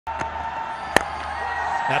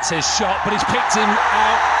That's his shot, but he's picked him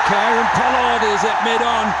out. Kieran Pollard is at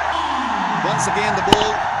mid-on. Once again, the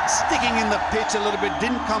ball sticking in the pitch a little bit,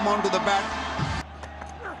 didn't come onto the bat.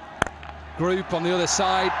 Group on the other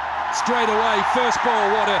side, straight away, first ball,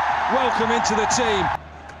 what a welcome into the team.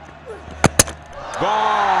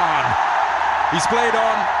 Gone! He's played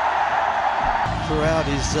on. Throughout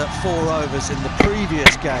his 4 overs in the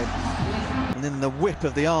previous game. And then the whip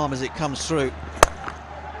of the arm as it comes through.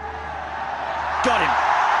 Got him!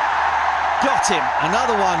 Got him!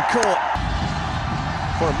 Another one caught.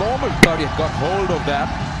 For a moment, thought he had got hold of that.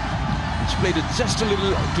 He's played it just a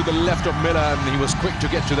little to the left of Miller, and he was quick to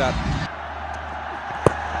get to that.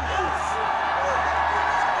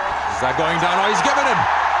 Is that going down? Oh, he's given him!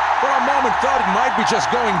 For a moment, thought it might be just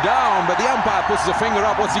going down, but the umpire puts the finger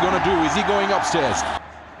up. What's he going to do? Is he going upstairs?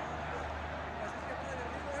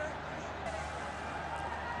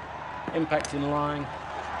 Impact in line.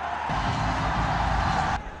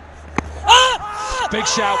 Big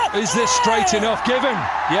shout. Is this straight enough? Given.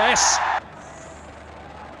 Yes.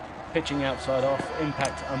 Pitching outside off.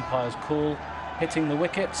 Impact umpire's call. Hitting the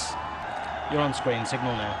wickets. You're on screen.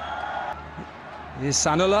 Signal now. Here's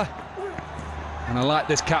Sanula. And I like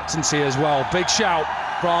this captaincy as well. Big shout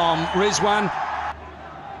from Rizwan.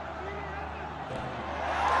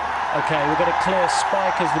 Okay, we've got a clear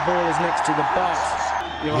spike as the ball is next to the bat.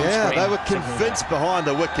 You're on screen. They were convinced behind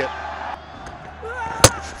the wicket.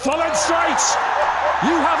 Followed straight.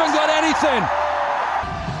 You haven't got anything.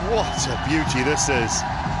 What a beauty this is.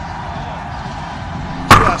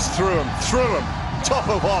 Just through him. Top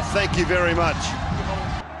of off, thank you very much.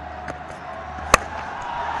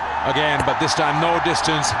 Again, but this time no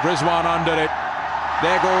distance. Rizwan under it.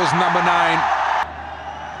 There goes number 9.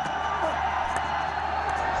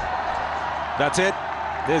 That's it.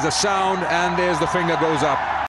 There's a sound and there's the finger goes up.